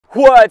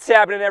What's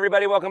happening,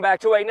 everybody? Welcome back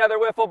to another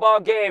wiffle ball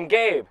game.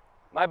 Gabe,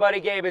 my buddy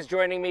Gabe is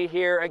joining me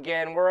here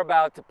again. We're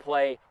about to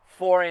play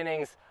 4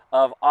 innings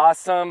of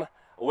awesome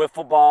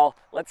wiffle ball.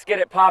 Let's get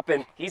it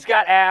popping. He's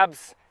got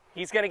abs.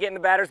 He's gonna get in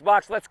the batter's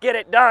box. Let's get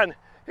it done.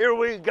 Here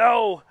we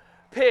go.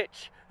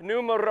 Pitch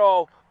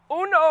numero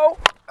uno.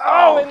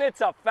 Oh, and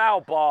it's a foul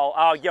ball.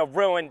 Oh, you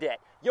ruined it.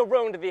 You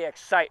ruined the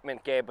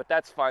excitement, Gabe, but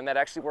that's fine. That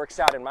actually works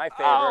out in my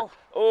favor.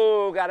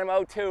 Oh, got him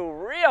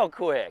 0-2 real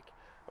quick.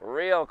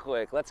 Real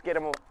quick. Let's get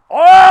him.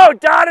 Oh,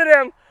 dotted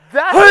him.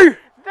 That hit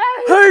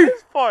the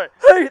corner.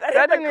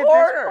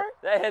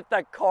 That hit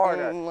the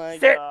corner. Oh my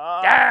Sit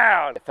God.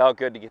 down. It felt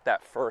good to get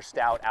that first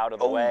out of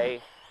the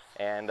way.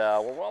 And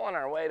we're rolling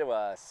our way to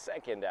a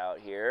second out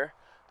here.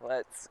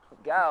 Let's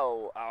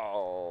go.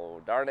 Oh,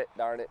 darn it,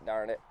 darn it,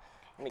 darn it.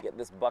 Let me get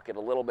this bucket a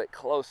little bit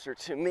closer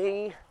to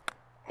me.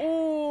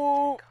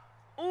 Ooh,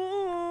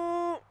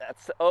 ooh,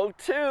 that's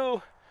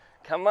 0-2.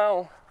 Come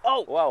on.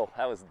 Oh, whoa,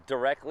 that was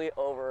directly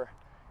over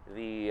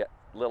the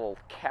little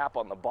cap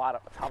on the bottom,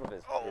 top of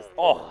his.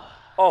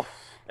 Oh,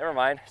 never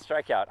mind.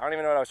 Strikeout. I don't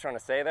even know what I was trying to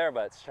say there,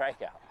 but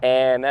strikeout.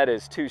 And that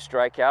is 2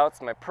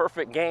 strikeouts. My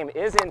perfect game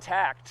is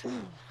intact.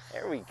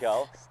 There we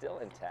go. Still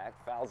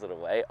intact. Fouls it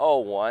away.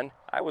 0-1.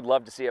 I would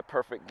love to see a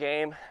perfect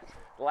game.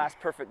 The last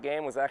perfect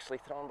game was actually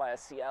thrown by a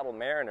Seattle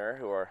Mariner,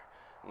 who are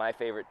my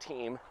favorite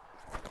team.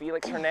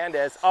 Felix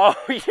Hernandez. Oh,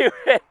 you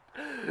hit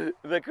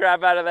the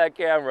crap out of that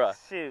camera.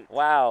 Shoot.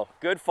 Wow.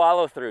 Good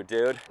follow through,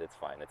 dude. It's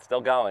fine. It's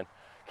still going.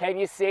 Can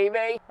you see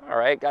me? All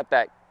right, got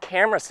that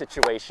camera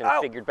situation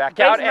figured back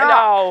out, and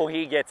oh,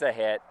 he gets a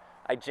hit.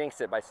 I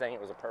jinxed it by saying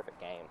it was a perfect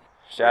game.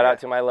 Shout out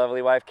to my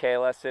lovely wife,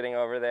 Kayla, sitting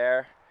over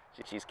there.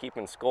 She's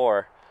keeping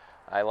score.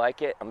 I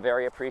like it. I'm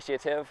very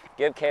appreciative.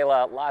 Give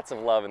Kayla lots of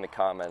love in the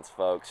comments,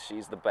 folks.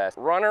 She's the best.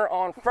 Runner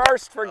on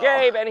first for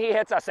Gabe, and he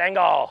hits a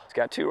single. He's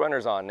got 2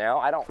 runners on now.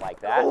 I don't like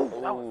that.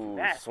 Ooh,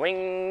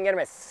 swing and a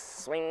miss.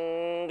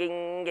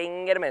 Swinging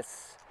and a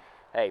miss.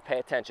 Hey, pay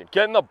attention.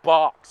 Get in the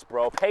box,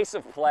 bro. Pace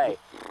of play.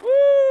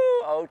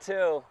 Woo!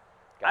 0-2.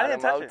 I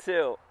didn't touch it.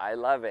 0-2. I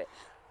love it.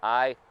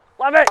 I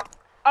love it.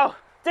 Oh,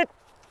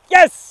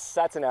 yes!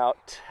 That's an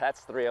out.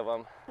 That's 3 of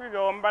them. here we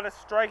go. I'm about to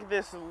strike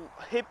this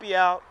hippie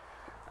out.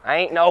 I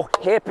ain't no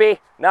hippie.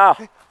 No.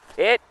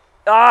 It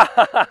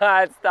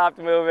stopped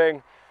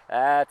moving.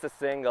 That's a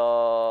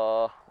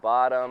single.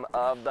 Bottom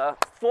of the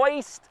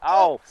foist.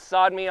 Oh,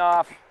 sawed me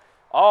off.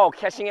 Oh,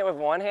 catching it with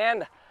one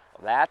hand.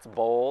 That's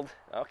bold.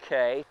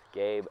 Okay.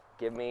 Gabe,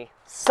 give me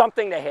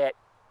something to hit.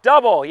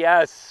 Double,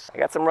 yes. I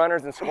got some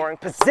runners in scoring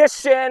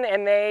position,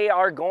 and they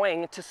are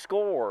going to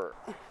score.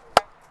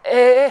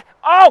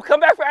 Oh, come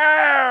back for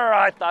air.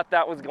 I thought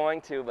that was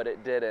going to, but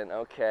it didn't.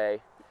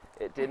 Okay.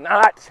 It did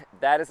not.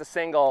 That is a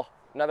single.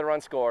 Another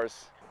run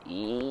scores.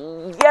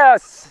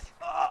 Yes!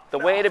 The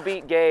way to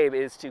beat Gabe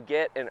is to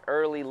get an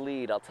early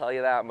lead. I'll tell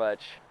you that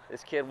much.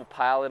 This kid will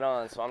pile it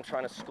on, so I'm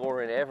trying to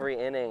score in every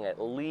inning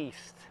at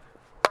least.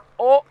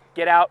 Oh,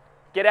 get out,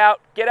 get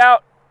out, get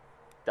out.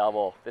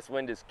 Double. This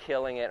wind is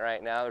killing it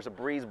right now. There's a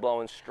breeze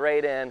blowing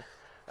straight in.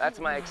 That's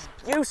my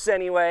excuse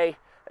anyway.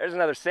 There's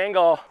another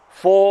single.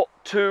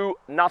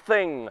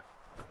 4-2-0.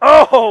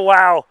 Oh,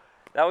 wow.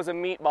 That was a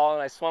meatball,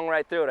 and I swung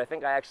right through it. I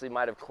think I actually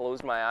might have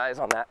closed my eyes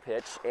on that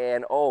pitch.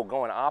 And, oh,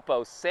 going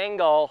oppo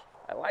single.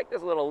 I like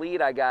this little lead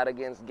I got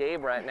against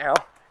Gabe right now.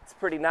 It's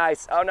pretty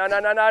nice. Oh, no, no,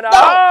 no, no, no.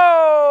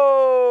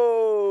 Oh!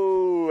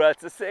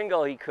 That's a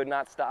single. He could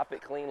not stop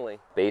it cleanly.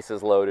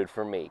 Bases loaded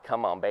for me.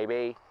 Come on,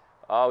 baby.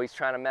 Oh, he's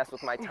trying to mess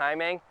with my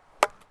timing.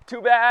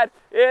 Too bad.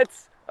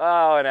 It's,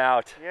 oh, an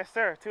out. Yes,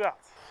 sir. 2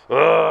 outs.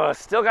 Ugh,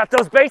 still got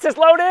those bases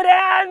loaded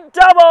and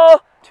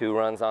double. 2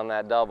 runs on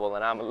that double,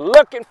 and I'm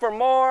looking for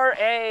more.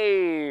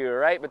 Hey,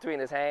 right between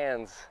his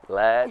hands.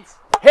 Let's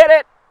hit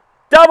it.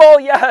 Double,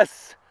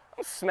 yes.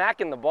 I'm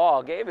smacking the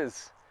ball. Gabe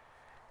is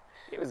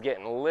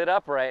getting lit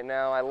up right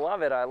now. I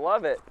love it. I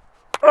love it.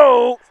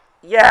 Oh,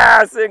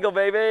 yeah, single,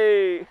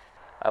 baby.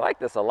 I like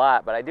this a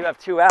lot, but I do have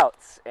 2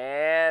 outs,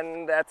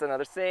 and that's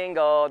another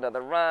single,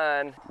 another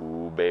run.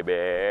 Ooh,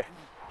 baby.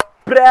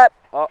 Brep.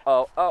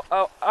 Uh-oh,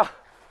 oh.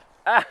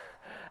 Ah,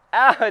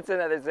 it's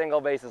another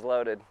single, bases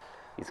loaded.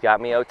 He's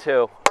got me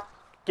 0-2.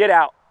 Get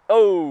out.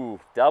 Oh,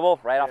 double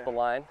right off the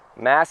line.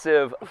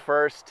 Massive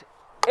first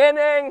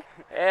inning.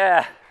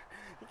 Yeah.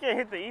 You can't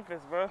hit the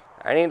eephus, bro.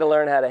 I need to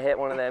learn how to hit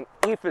one of them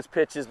eephus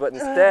pitches, but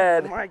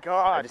instead, oh my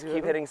God, I just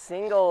keep hitting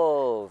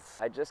singles.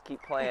 I just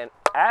keep playing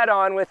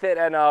add-on with it,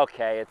 and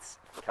okay, it's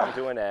come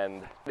to an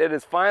end. It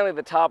is finally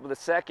the top of the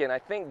second. I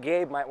think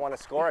Gabe might want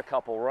to score a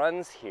couple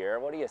runs here.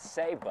 What do you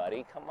say,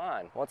 buddy? Come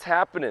on. What's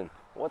happening?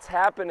 What's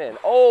happening?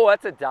 Oh,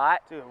 that's a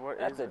dot. Dude,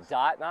 that's a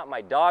dot, not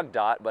my dog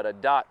dot, but a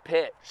dot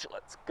pitch.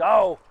 Let's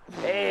go.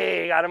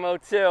 Hey, got him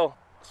 0-2.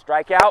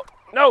 Strikeout.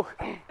 No.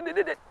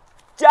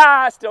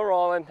 Still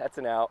rolling. That's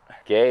an out.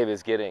 Gabe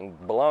is getting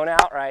blown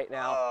out right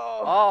now.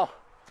 Oh,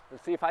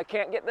 let's see if I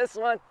can't get this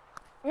one.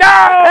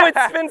 No,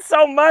 it's been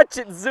so much,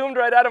 it zoomed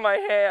right out of my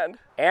hand.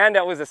 And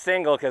that was a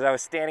single because I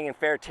was standing in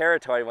fair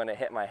territory when it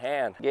hit my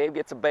hand. Gabe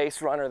gets a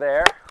base runner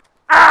there.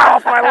 Ow,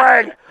 off my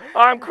leg.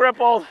 I'm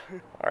crippled.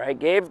 All right,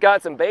 Gabe's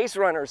got some base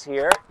runners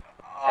here.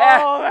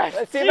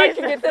 Let's see if I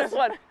can get this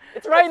one.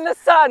 It's right in the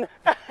sun.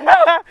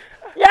 No.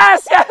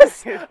 Yes,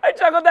 yes. I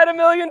juggled that a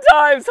million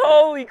times.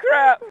 Holy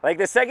crap. Like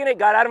the second it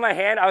got out of my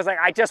hand, I was like,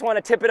 I just want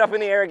to tip it up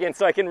in the air again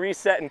so I can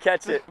reset and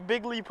catch it.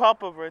 Big leap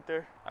pop-up right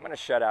there. I'm going to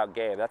shut out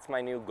Gabe. That's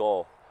my new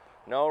goal.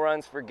 No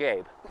runs for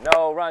Gabe.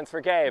 No runs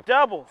for Gabe.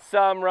 Double.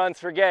 Some runs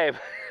for Gabe.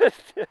 Was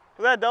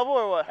that a double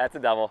or what? That's a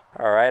double.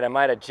 All right, I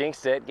might have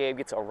jinxed it. Gabe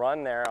gets a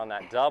run there on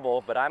that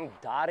double, but I'm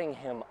dotting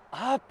him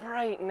up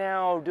right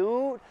now,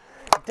 dude.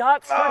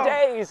 Dots for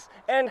days.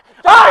 And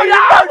oh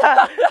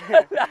no!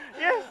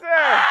 Yes,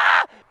 sir.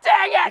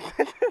 Dang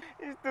it!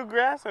 You threw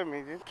grass at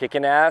me, dude.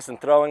 Kicking ass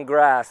and throwing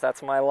grass.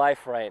 That's my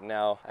life right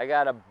now. I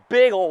got a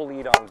big old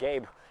lead on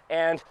Gabe.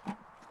 And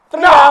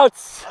 3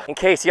 outs! In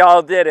case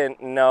y'all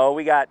didn't know,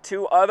 we got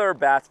 2 other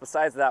bats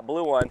besides that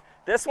blue one.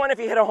 This one, if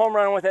you hit a home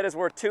run with it, is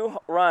worth 2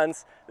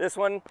 runs. This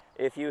one,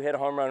 if you hit a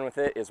home run with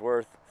it, is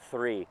worth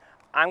 3.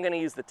 I'm gonna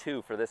use the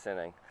 2 for this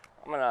inning.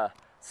 I'm gonna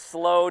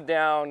slow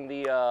down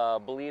the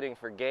bleeding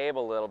for Gabe a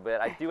little bit.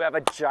 I do have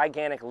a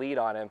gigantic lead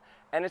on him,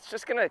 and it's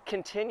just gonna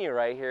continue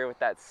right here with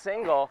that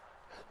single.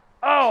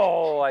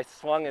 Oh, I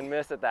swung and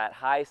missed at that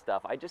high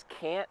stuff. I just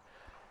can't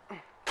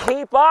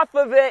keep off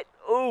of it.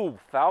 Ooh,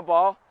 foul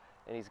ball,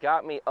 and he's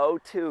got me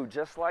 0-2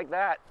 just like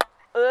that.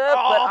 But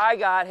I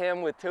got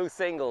him with 2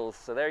 singles,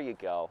 so there you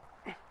go.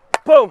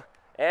 Boom.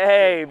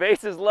 Hey,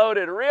 bases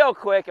loaded real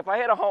quick. If I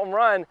hit a home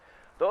run,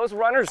 those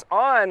runners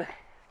on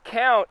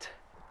count.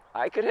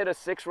 I could hit a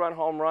 6-run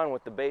home run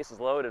with the bases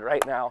loaded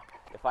right now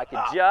if I could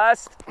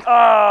just,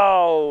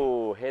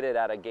 hit it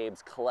out of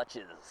Gabe's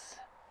clutches.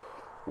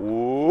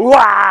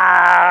 Wow,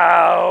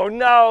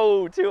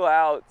 no, 2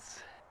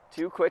 outs.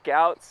 2 quick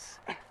outs.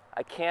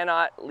 I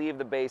cannot leave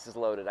the bases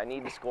loaded. I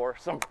need to score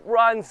some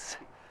runs.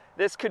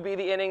 This could be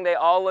the inning they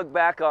all look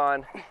back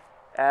on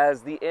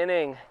as the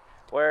inning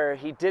where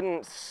he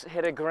didn't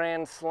hit a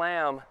grand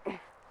slam.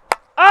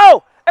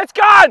 Oh, it's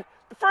gone!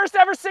 The first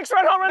ever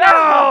 6-run home run.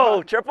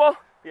 No, triple?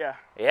 Yeah.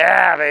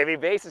 Yeah, baby,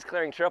 bases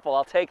clearing triple.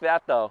 I'll take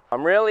that though.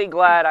 I'm really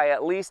glad I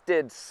at least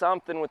did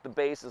something with the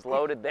bases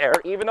loaded there,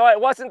 even though it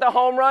wasn't the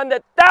home run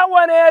that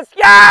one is.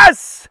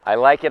 Yes! I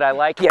like it, I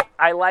like it.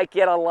 I like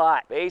it a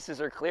lot.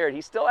 Bases are cleared. He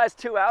still has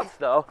 2 outs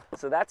though,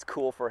 so that's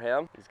cool for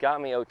him. He's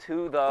got me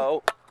 0-2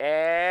 though,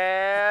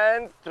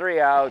 and 3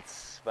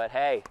 outs. But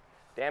hey,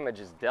 damage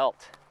is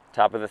dealt.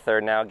 Top of the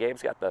 3rd now.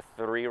 Gabe's got the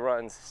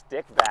 3-run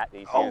stick bat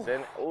he's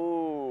using.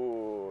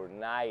 Ooh,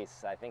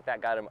 nice. I think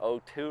that got him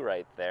 0-2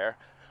 right there.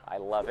 I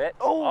love it.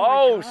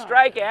 Oh,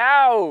 strike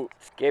out.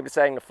 Gabe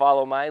deciding to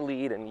follow my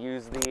lead and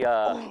use the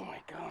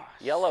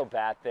yellow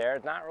bat there.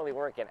 It's not really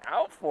working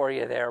out for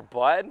you there,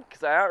 bud,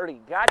 because I already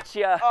got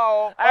you.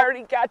 I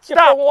already got you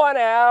for 1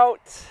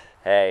 out.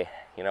 Hey,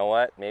 you know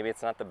what? Maybe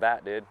it's not the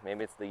bat, dude.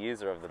 Maybe it's the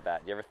user of the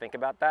bat. You ever think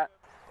about that?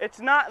 It's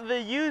not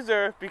the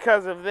user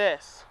because of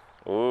this.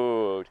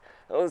 Ooh,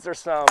 those are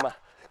some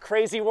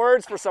crazy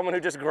words for someone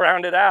who just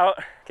grounded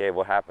out. Okay,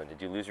 what happened?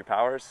 Did you lose your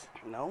powers?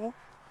 No.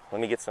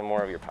 Let me get some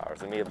more of your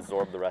powers. Let me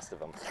absorb the rest of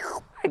them.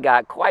 I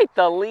got quite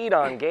the lead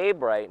on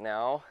Gabe right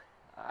now.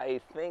 I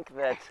think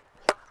that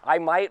I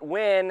might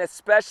win,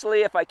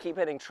 especially if I keep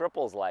hitting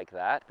triples like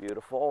that.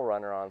 Beautiful,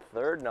 runner on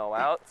 3rd, no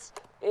outs.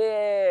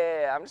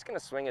 Yeah, I'm just gonna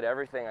swing at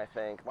everything, I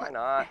think. Why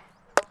not?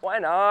 Why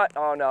not?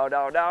 Oh, no,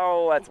 no,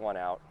 no, that's 1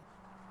 out.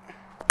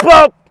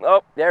 Boop!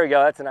 Oh, there we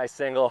go, that's a nice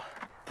single.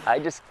 I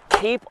just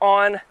keep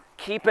on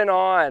keeping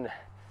on,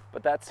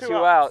 but that's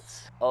 2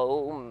 outs.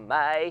 Oh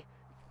my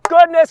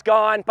goodness,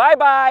 gone.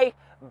 Bye-bye,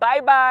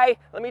 bye-bye.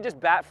 Let me just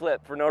bat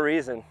flip for no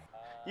reason.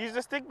 Use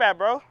the stick bat,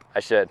 bro. I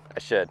should.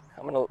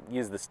 I'm gonna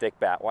use the stick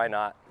bat, why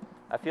not?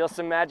 I feel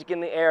some magic in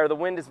the air. The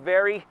wind is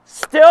very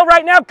still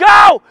right now.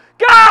 Go!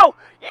 Go!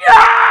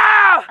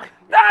 Yeah!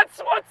 That's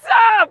what's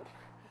up!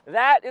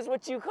 That is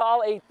what you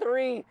call a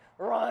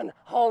 3-run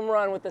home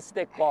run with the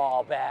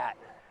stickball bat.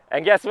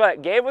 And guess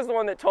what? Gabe was the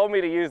one that told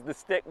me to use the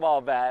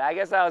stickball bat. I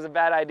guess that was a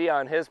bad idea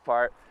on his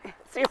part.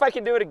 See if I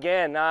can do it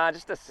again. Nah,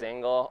 just a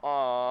single.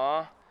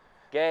 Aww.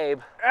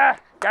 Gabe.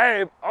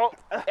 Gabe. Oh,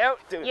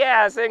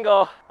 yeah,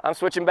 single. I'm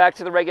switching back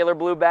to the regular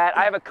blue bat.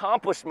 I have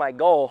accomplished my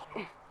goal.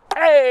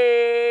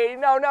 Hey,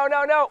 no, no,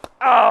 no, no.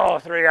 Oh,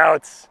 3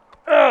 outs.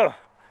 Ugh.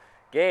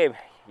 Gabe,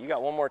 you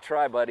got 1 more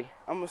try, buddy.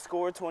 I'm gonna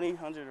score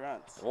 2,000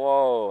 runs.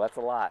 Whoa, that's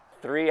a lot.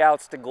 3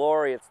 outs to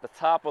glory. It's the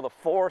top of the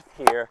 4th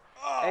here.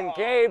 And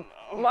Gabe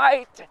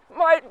might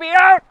be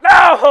out.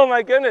 No, oh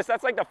my goodness.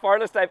 That's like the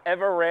farthest I've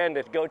ever ran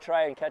to go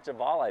try and catch a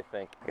ball, I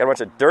think. I got a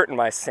bunch of dirt in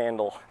my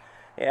sandal.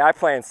 Yeah, I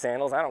play in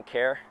sandals. I don't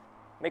care.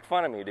 Make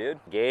fun of me, dude.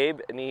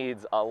 Gabe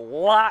needs a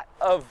lot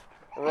of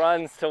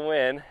runs to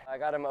win. I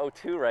got him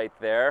 0-2 right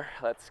there.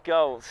 Let's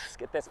go. Let's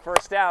get this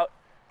first out.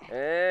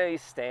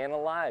 He's staying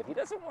alive. He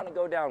doesn't want to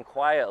go down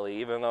quietly,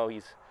 even though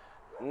he's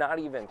not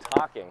even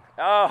talking.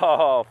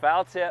 Oh,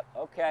 foul tip.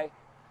 Okay.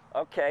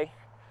 Okay.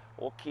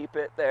 We'll keep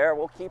it there.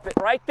 We'll keep it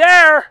right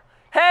there.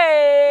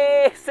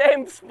 Hey,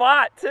 same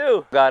spot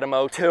too. Got him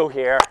 0-2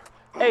 here.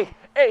 Hey,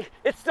 hey,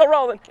 it's still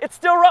rolling. It's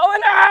still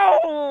rolling.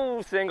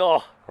 Ow!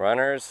 Single.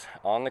 Runners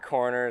on the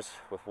corners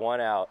with one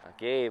out.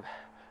 Gabe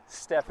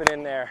stepping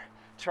in there,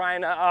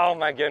 trying to, oh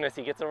my goodness,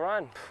 he gets a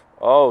run.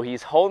 Oh,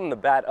 he's holding the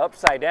bat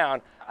upside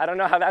down. I don't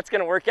know how that's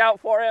gonna work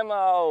out for him.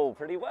 Oh,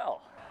 pretty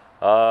well.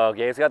 Oh,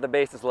 Gabe's got the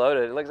bases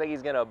loaded. It looks like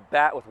he's gonna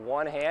bat with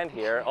one hand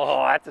here.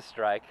 Oh, that's a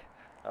strike.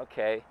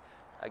 Okay,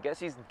 I guess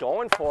he's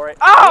going for it.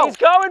 Oh! He's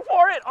going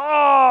for it!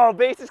 Oh,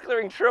 bases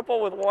clearing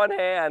triple with one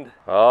hand.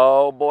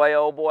 Oh boy,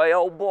 oh boy,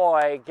 oh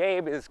boy.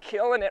 Gabe is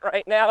killing it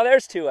right now.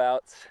 There's 2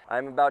 outs.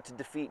 I'm about to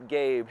defeat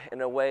Gabe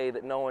in a way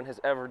that no one has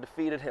ever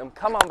defeated him.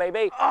 Come on,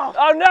 baby.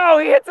 Oh no,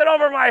 he hits it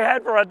over my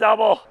head for a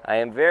double. I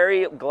am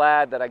very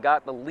glad that I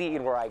got the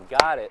lead where I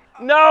got it.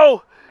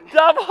 No,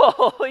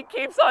 double. He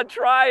keeps on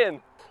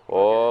trying.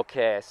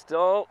 Okay,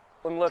 still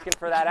am looking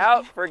for that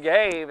out for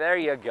Gabe. There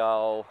you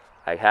go.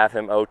 I have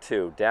him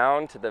 0-2,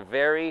 down to the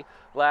very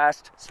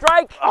last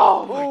strike.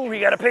 Oh, we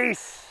got a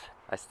piece.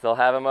 I still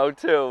have him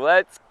 0-2.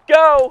 Let's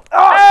go.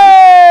 Oh.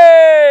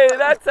 Hey,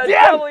 that's a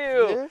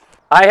W.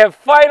 I have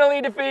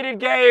finally defeated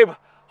Gabe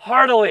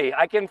heartily.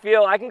 I can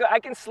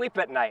sleep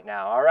at night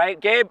now, all right?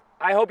 Gabe,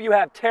 I hope you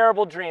have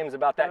terrible dreams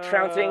about that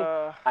trouncing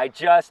I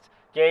just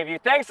gave you.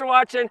 Thanks for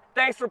watching.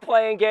 Thanks for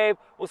playing, Gabe.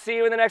 We'll see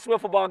you in the next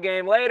wiffle ball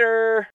game. Later.